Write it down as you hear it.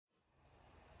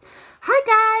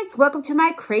Hi guys, welcome to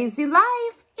my crazy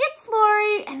life. It's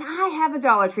Lori and I have a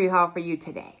Dollar Tree haul for you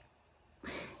today.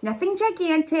 Nothing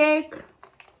gigantic,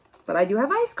 but I do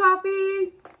have iced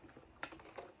coffee.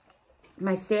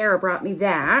 My Sarah brought me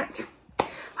that.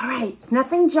 All right, it's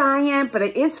nothing giant, but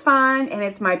it is fun and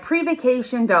it's my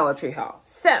pre-vacation Dollar Tree haul.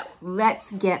 So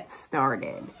let's get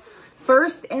started.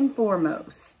 First and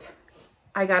foremost,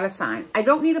 I got a sign. I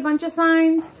don't need a bunch of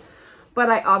signs, but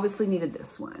I obviously needed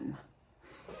this one.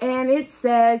 And it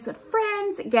says,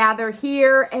 friends gather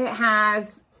here. And it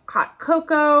has hot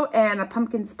cocoa and a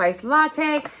pumpkin spice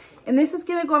latte. And this is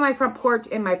gonna go on my front porch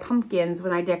in my pumpkins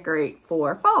when I decorate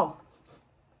for fall.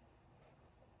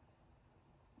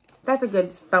 That's a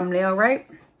good thumbnail, right?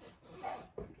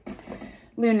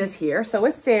 Luna's here, so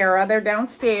is Sarah. They're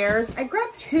downstairs. I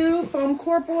grabbed 2 foam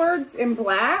core boards in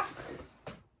black.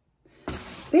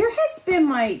 There has been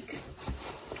like,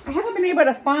 I haven't been able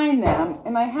to find them,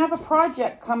 and I have a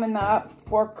project coming up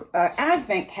for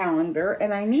advent calendar,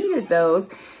 and I needed those,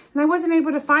 and I wasn't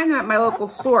able to find them at my local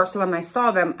store, so when I saw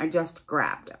them, I just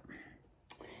grabbed them.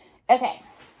 Okay.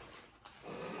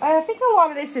 I think a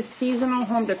lot of this is seasonal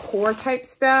home decor type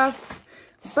stuff,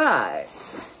 but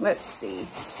let's see.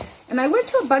 And I went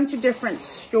to a bunch of different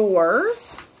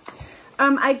stores.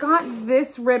 I got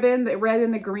this ribbon, the red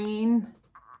and the green,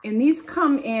 and these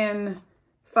come in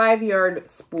 5-yard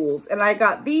spools. And I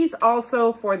got these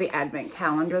also for the advent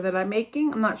calendar that I'm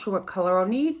making. I'm not sure what color I'll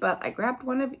need, but I grabbed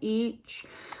one of each.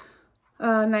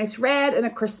 Nice red and a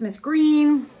Christmas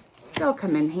green. They'll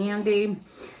come in handy.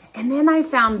 And then I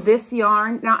found this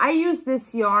yarn. Now I use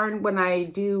this yarn when I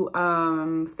do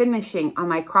finishing on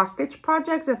my cross stitch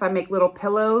projects, if I make little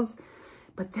pillows.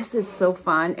 But this is so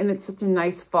fun and it's such a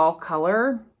nice fall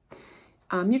color.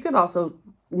 You could also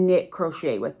knit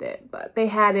crochet with it, but they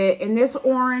had it in this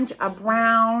orange, a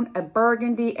brown, a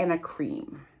burgundy, and a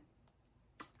cream.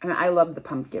 And I love the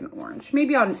pumpkin orange.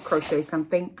 Maybe I'll crochet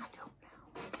something. I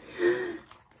don't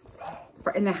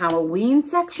know. In the Halloween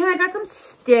section, I got some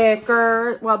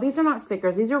stickers. Well, these are not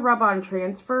stickers. These are rub-on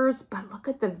transfers, but look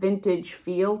at the vintage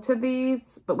feel to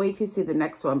these. But wait till you see the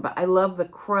next one. But I love the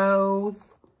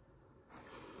crows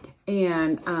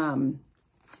and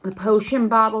the potion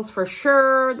bottles for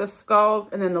sure, the skulls,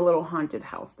 and then the little haunted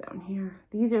house down here.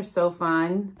 These are so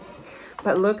fun.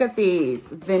 But look at these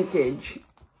vintage.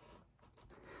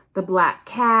 The black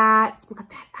cat. Look at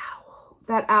that owl.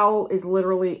 That owl is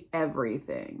literally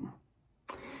everything.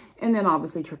 And then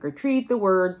obviously trick or treat, the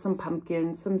words, some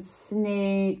pumpkins, some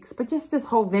snakes, but just this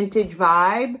whole vintage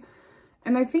vibe.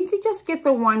 And I think you just get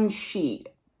the one sheet.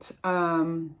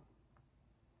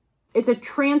 It's a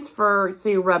transfer, so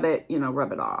you rub it,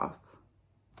 rub it off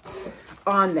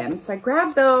on them. So I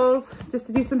grabbed those just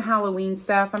to do some Halloween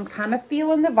stuff. I'm kind of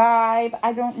feeling the vibe.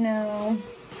 I don't know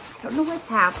what's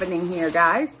happening here,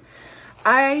 guys.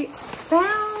 I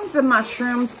found the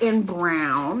mushrooms in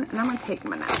brown, and I'm going to take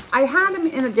them out. I had them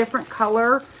in a different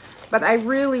color, but I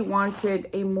really wanted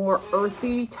a more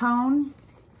earthy tone.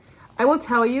 I will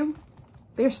tell you,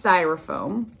 they're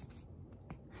styrofoam.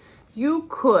 You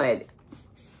could...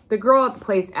 The girl at the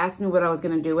place asked me what I was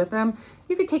going to do with them.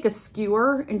 You could take a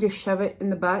skewer and just shove it in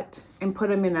the butt and put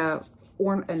them in a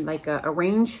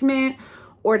arrangement,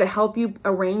 or to help you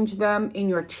arrange them in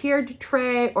your tiered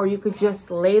tray, or you could just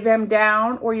lay them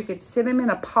down, or you could sit them in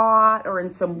a pot or in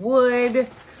some wood.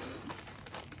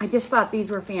 I just thought these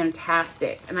were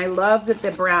fantastic. And I love that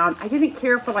the brown, I didn't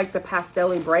care for like the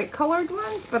pastel-y bright colored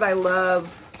ones, but I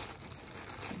love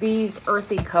these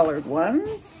earthy colored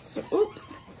ones.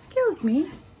 Oops, excuse me.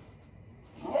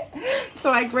 So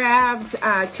I grabbed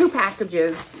 2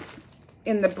 packages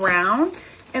in the brown,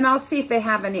 and I'll see if they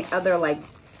have any other, like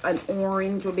an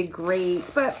orange would be great,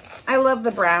 but I love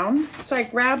the brown. So I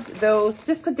grabbed those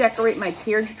just to decorate my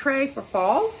tiered tray for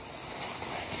fall.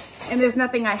 And there's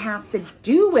nothing I have to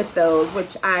do with those,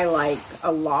 which I like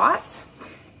a lot.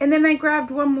 And then I grabbed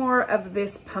one more of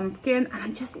this pumpkin.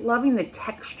 I'm just loving the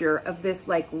texture of this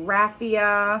like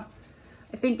raffia.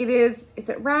 I think it is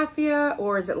it raffia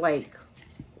or is it like,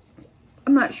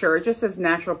 I'm not sure. It just says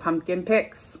natural pumpkin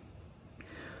picks.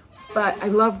 But I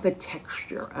love the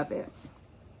texture of it,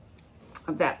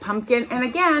 of that pumpkin. And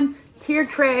again, tier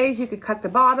trays, you could cut the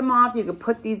bottom off. You could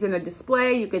put these in a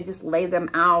display. You could just lay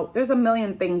them out. There's a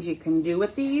million things you can do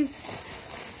with these.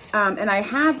 And I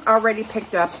have already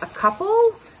picked up a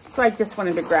couple. So I just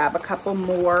wanted to grab a couple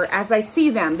more as I see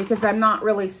them, because I'm not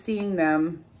really seeing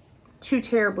them too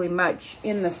terribly much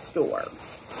in the store.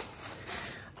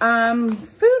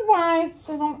 Food-wise,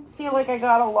 I don't feel like I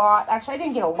got a lot. Actually, I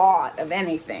didn't get a lot of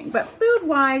anything. But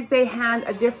food-wise, they had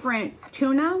a different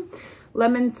tuna,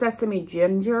 lemon sesame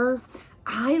ginger.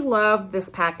 I love this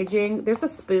packaging. There's a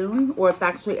spoon, or it's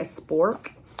actually a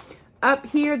spork up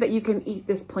here that you can eat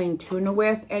this plain tuna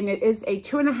with, and it is a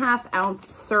 2.5 ounce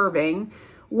serving.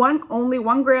 Only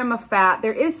 1 gram of fat.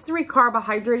 There is 3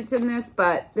 carbohydrates in this,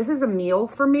 but this is a meal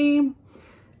for me.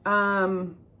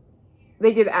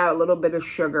 They did add a little bit of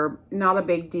sugar, not a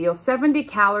big deal. 70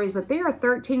 calories, but there are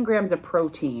 13 grams of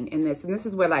protein in this, and this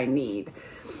is what I need.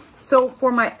 So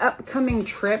for my upcoming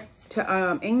trip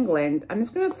to England, I'm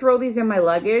just gonna throw these in my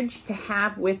luggage to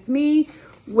have with me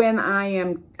when I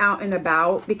am out and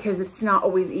about, because it's not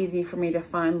always easy for me to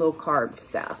find low carb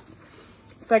stuff.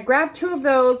 So I grabbed 2 of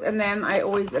those, and then I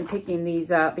always am picking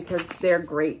these up because they're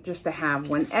great just to have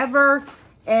whenever.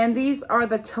 And these are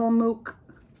the Tillamook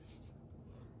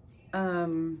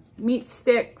meat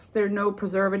sticks. There are no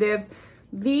preservatives.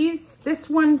 This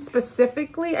one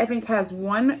specifically, I think, has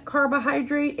 1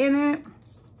 carbohydrate in it,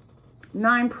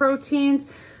 9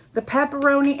 proteins. The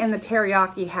pepperoni and the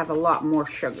teriyaki have a lot more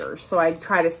sugar, so I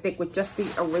try to stick with just the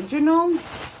original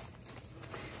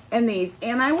and these.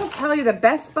 And I will tell you, the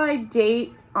best by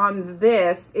date on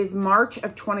this is March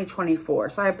of 2024,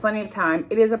 so I have plenty of time.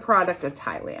 It is a product of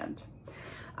Thailand.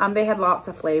 They had lots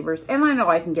of flavors, and I know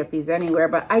I can get these anywhere,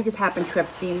 but I just happen to have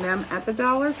seen them at the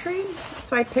Dollar Tree,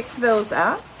 so I picked those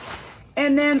up.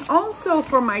 And then also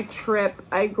for my trip,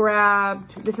 I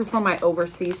grabbed, this is for my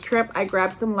overseas trip, I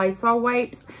grabbed some Lysol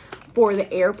wipes for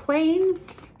the airplane.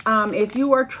 If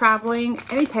you are traveling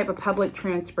any type of public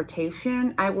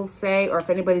transportation, I will say, or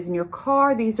if anybody's in your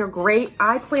car, these are great.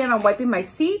 I plan on wiping my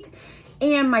seat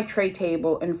and my tray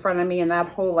table in front of me and that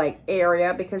whole like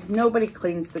area, because nobody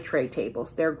cleans the tray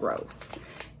tables. They're gross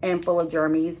and full of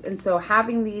germies. And so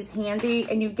having these handy,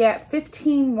 and you get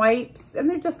 15 wipes, and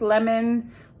they're just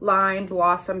lemon, lime,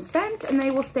 blossom scent, and they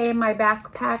will stay in my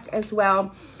backpack as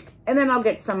well. And then I'll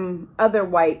get some other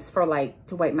wipes for like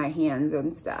to wipe my hands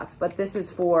and stuff. But this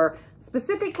is for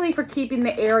specifically for keeping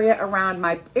the area around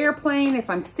my airplane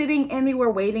if I'm sitting anywhere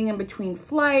waiting in between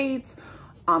flights,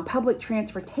 on public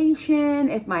transportation,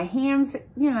 if my hands,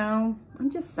 you know,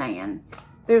 I'm just saying.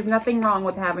 There's nothing wrong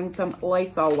with having some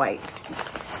Lysol wipes.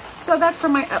 So that's for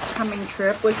my upcoming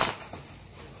trip, which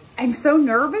I'm so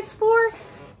nervous for.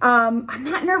 I'm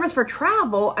not nervous for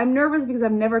travel. I'm nervous because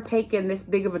I've never taken this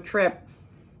big of a trip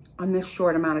on this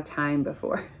short amount of time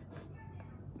before.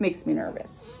 Makes me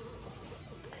nervous.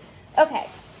 Okay.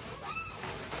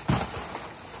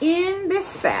 In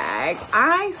this bag,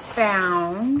 I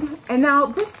found, and now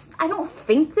this, I don't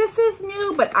think this is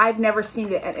new, but I've never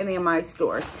seen it at any of my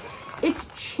stores. It's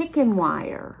chicken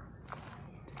wire.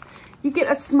 You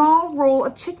get a small roll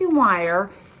of chicken wire,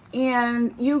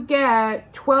 and you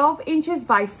get 12 inches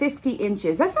by 50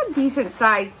 inches. That's a decent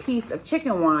sized piece of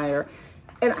chicken wire.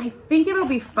 And I think it'll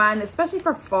be fun, especially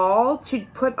for fall, to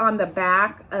put on the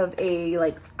back of a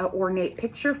ornate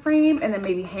picture frame and then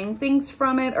maybe hang things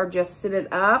from it or just sit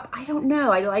it up. I don't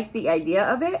know. I like the idea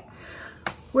of it.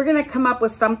 We're going to come up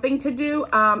with something to do.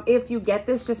 If you get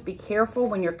this, just be careful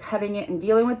when you're cutting it and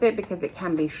dealing with it because it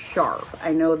can be sharp.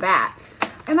 I know that.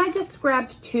 And I just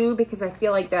grabbed 2 because I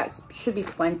feel like that should be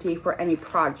plenty for any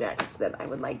projects that I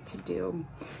would like to do.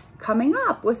 Coming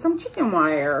up with some chicken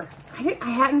wire. I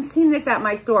hadn't seen this at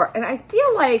my store, and I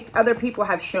feel like other people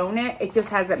have shown it. It just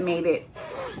hasn't made it.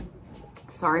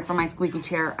 Sorry for my squeaky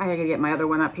chair. I gotta get my other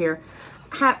one up here.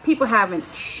 People haven't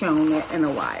shown it in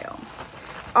a while.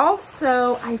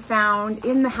 Also, I found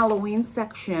in the Halloween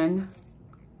section,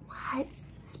 what?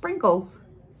 Sprinkles.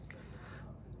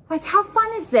 Like, how fun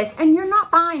is this? And you're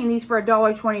not buying these for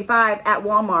 $1.25 at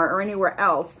Walmart or anywhere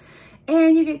else.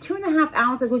 And you get 2.5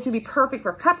 ounces, which would be perfect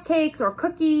for cupcakes or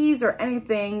cookies or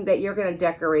anything that you're gonna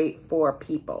decorate for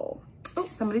people. Oh,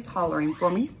 somebody's hollering for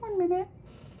me. 1 minute.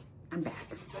 I'm back.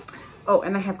 Oh,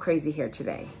 and I have crazy hair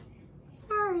today.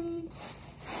 Sorry.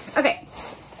 Okay.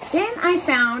 Then I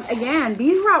found, again,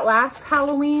 these were out last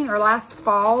Halloween or last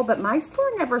fall, but my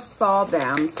store never saw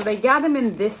them. So they got them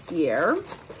in this year.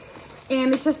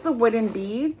 And it's just the wooden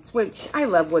beads, which I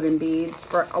love wooden beads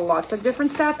for lots of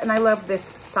different stuff. And I love this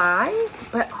size,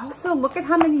 but also look at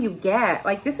how many you get.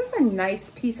 Like, this is a nice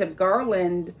piece of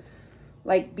garland,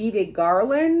 like beaded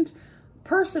garland.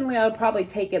 Personally, I would probably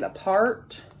take it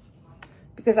apart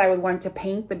because I would want to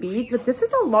paint the beads, but this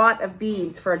is a lot of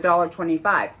beads for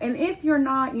 $1.25. And if you're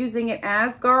not using it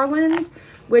as garland,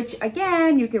 which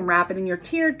again, you can wrap it in your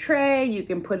tiered tray, you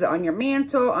can put it on your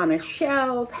mantle, on a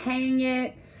shelf, hang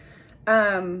it.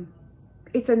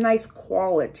 It's a nice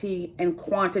quality and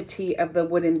quantity of the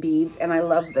wooden beads, and I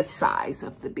love the size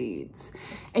of the beads.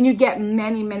 And you get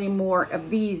many, many more of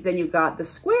these than you got the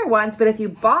square ones. But if you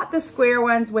bought the square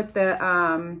ones with the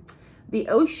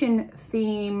ocean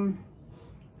theme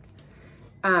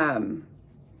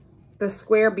the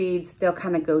square beads, they'll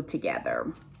kind of go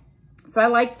together. So I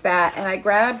liked that, and I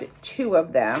grabbed 2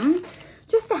 of them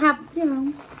just to have, you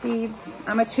know, beads.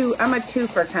 I'm a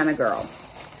twofer kind of girl.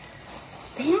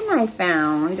 Then I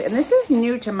found, and this is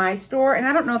new to my store, and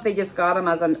I don't know if they just got them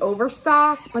as an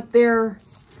overstock, but they're,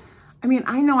 I mean,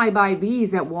 I know I buy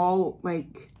these at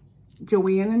like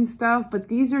Joann and stuff, but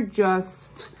these are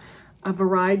just a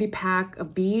variety pack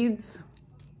of beads.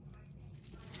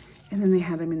 And then they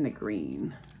had them in the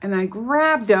green. And I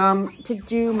grabbed them to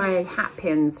do my hat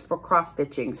pins for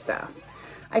cross-stitching stuff.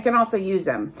 I can also use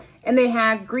them. And they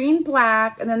had green,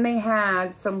 black, and then they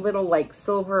had some little like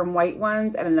silver and white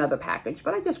ones and another package.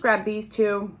 But I just grabbed these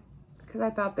 2 because I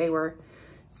thought they were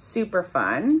super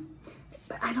fun.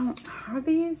 But I don't, are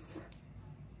these?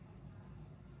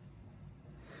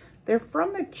 They're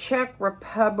from the Czech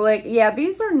Republic. Yeah,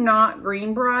 these are not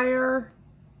Greenbrier.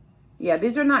 Yeah,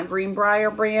 these are not Greenbrier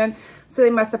brand. So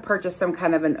they must have purchased some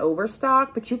kind of an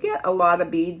overstock. But you get a lot of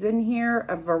beads in here,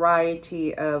 a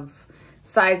variety of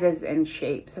sizes and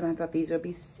shapes. And I thought these would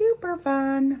be super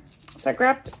fun. So I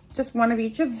grabbed just 1 of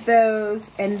each of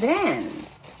those. And then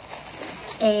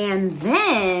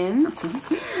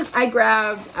I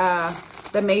grabbed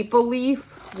the maple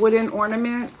leaf wooden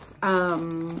ornaments.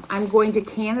 I'm going to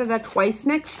Canada twice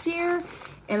next year.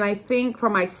 And I think for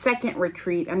my second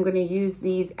retreat, I'm going to use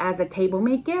these as a table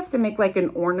mate gift and make like an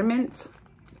ornament.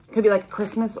 It could be like a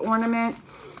Christmas ornament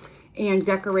and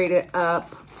decorate it up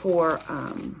for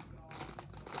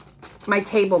my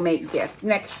table mate gift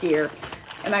next year.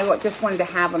 And I just wanted to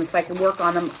have them so I could work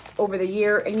on them over the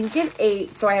year. And you get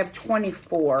 8, so I have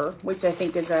 24, which I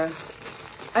think is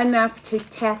enough to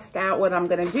test out what I'm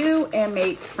going to do and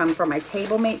make some for my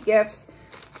table mate gifts.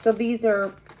 So these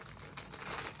are,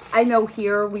 I know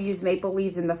here we use maple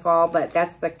leaves in the fall, but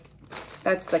that's the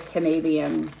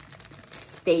Canadian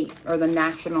state or the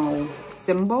national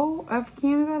symbol of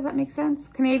Canada. Does that make sense?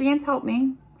 Canadians, help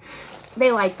me.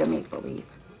 They like the maple leaf.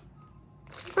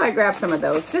 So I grabbed some of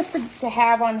those just to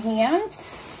have on hand.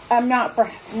 Not for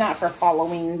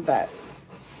Halloween, but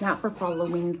not for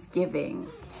Halloween's giving.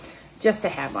 Just to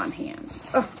have on hand.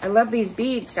 Oh, I love these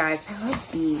beads, guys. I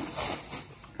love beads.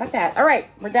 Got that. All right,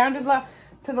 we're down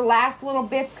to the last little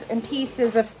bits and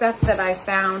pieces of stuff that I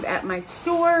found at my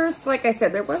stores. Like I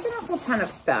said, there wasn't a whole ton of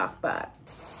stuff, but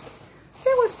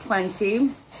there was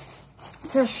plenty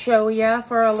to show you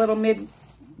for a little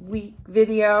mid-week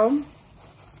video.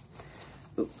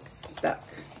 Oops, stuck.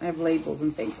 I have labels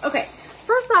and things. Okay,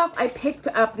 first off, I picked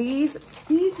up these.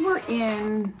 These were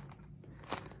in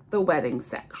the wedding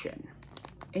section.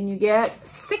 And you get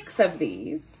 6 of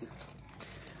these.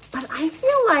 But I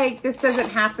feel like this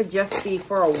doesn't have to just be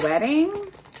for a wedding.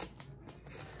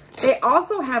 They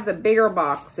also have the bigger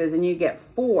boxes and you get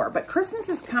 4. But Christmas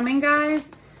is coming,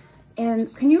 guys.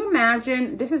 And can you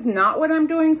imagine, this is not what I'm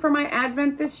doing for my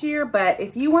Advent this year, but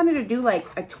if you wanted to do like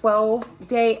a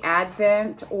 12-day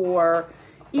Advent or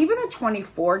even a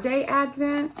 24-day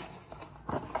Advent,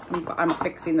 I'm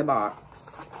fixing the box.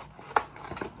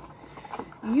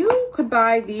 You could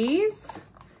buy these.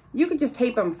 You could just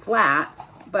tape them flat,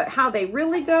 but how they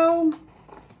really go,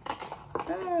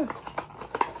 there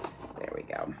we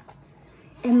go.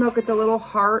 And look, it's a little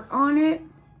heart on it.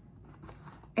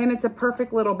 And it's a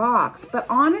perfect little box. But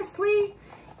honestly,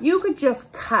 you could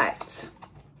just cut.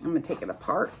 I'm going to take it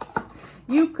apart.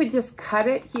 You could just cut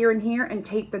it here and here and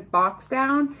tape the box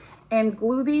down and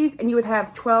glue these. And you would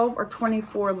have 12 or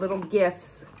 24 little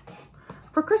gifts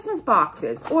for Christmas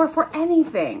boxes or for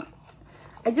anything.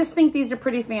 I just think these are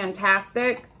pretty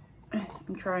fantastic.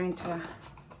 I'm trying to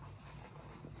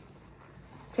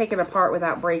take it apart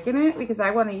without breaking it because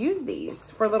I want to use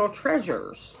these for little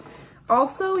treasures.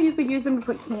 Also, you could use them to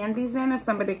put candies in if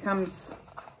somebody comes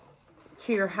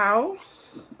to your house.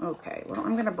 Okay, well,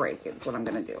 I'm going to break it. That's what I'm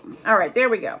going to do. All right, there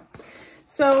we go.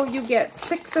 So you get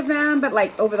 6 of them, but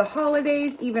like over the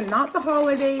holidays, even not the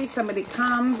holidays, somebody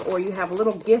comes or you have a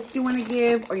little gift you want to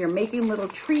give or you're making little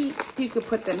treats, you could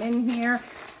put them in here.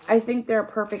 I think they're a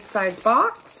perfect size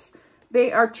box.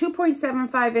 They are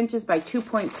 2.75 inches by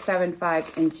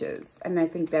 2.75 inches. And I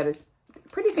think that is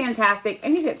pretty fantastic.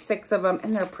 And you get 6 of them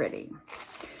and they're pretty.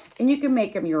 And you can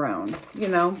make them your own. You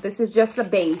know, this is just the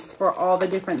base for all the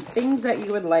different things that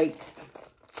you would like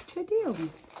to do.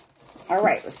 All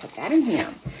right, let's put that in here.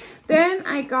 Then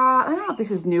I got, I don't know if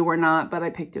this is new or not, but I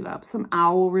picked it up. Some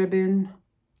owl ribbon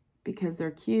because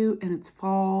they're cute and it's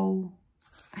fall.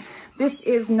 This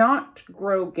is not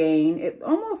Grosgain. It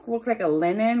almost looks like a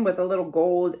linen with a little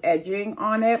gold edging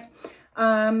on it.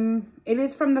 It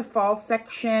is from the fall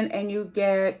section and you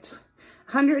get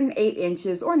 108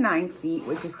 inches or 9 feet,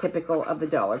 which is typical of the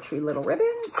Dollar Tree little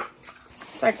ribbons.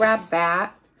 So I grabbed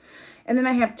that. And then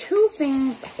I have 2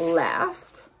 things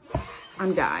left.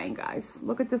 I'm dying, guys.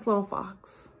 Look at this little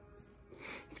fox.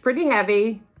 He's pretty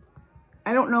heavy.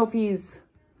 I don't know if he's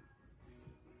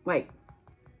like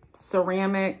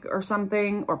ceramic or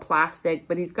something or plastic,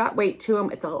 but he's got weight to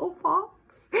him. It's a little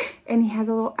fox and he has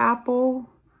a little apple.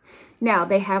 Now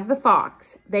they have the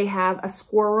fox, they have a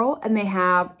squirrel, and they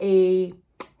have a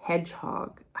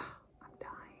hedgehog. Oh, I'm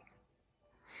dying.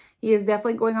 He is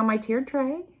definitely going on my tiered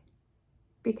tray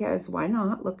because why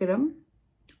not? Look at him.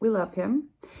 We love him.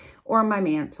 Or on my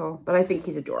mantle, but I think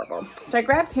he's adorable. So I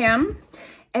grabbed him.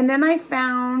 And then I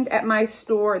found at my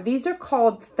store, these are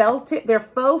called felted, they're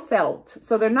faux felt.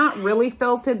 So they're not really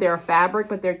felted, they're a fabric,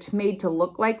 but they're made to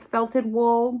look like felted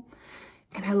wool.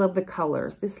 And I love the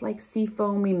colors. This like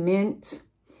seafoamy mint.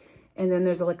 And then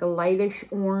there's like a lightish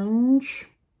orange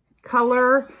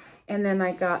color. And then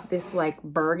I got this like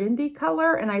burgundy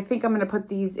color. And I think I'm gonna put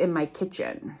these in my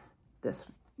kitchen. This,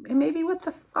 and maybe with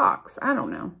the fox, I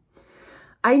don't know.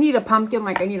 I need a pumpkin,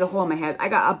 like I need a hole in my head. I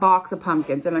got a box of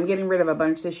pumpkins and I'm getting rid of a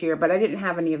bunch this year, but I didn't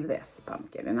have any of this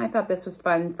pumpkin. And I thought this was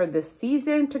fun for this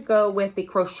season to go with the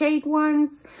crocheted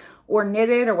ones or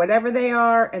knitted or whatever they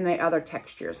are and the other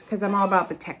textures because I'm all about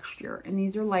the texture. And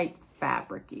these are like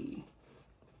fabric-y.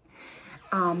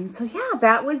 So yeah,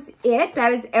 that was it.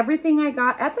 That is everything I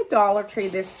got at the Dollar Tree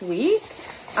this week.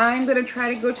 I'm going to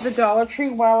try to go to the Dollar Tree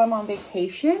while I'm on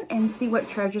vacation and see what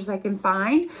treasures I can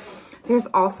find. There's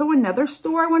also another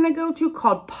store I want to go to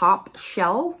called Pop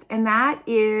Shelf, and that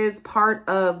is part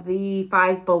of the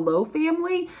Five Below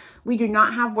family. We do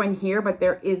not have one here, but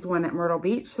there is one at Myrtle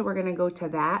Beach, so we're going to go to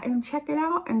that and check it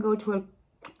out and go to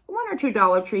 1 or 2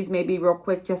 Dollar Trees maybe real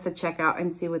quick just to check out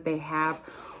and see what they have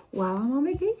while I'm on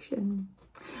vacation.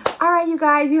 All right, you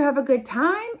guys, you have a good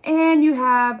time and you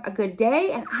have a good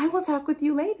day, and I will talk with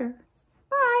you later.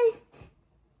 Bye.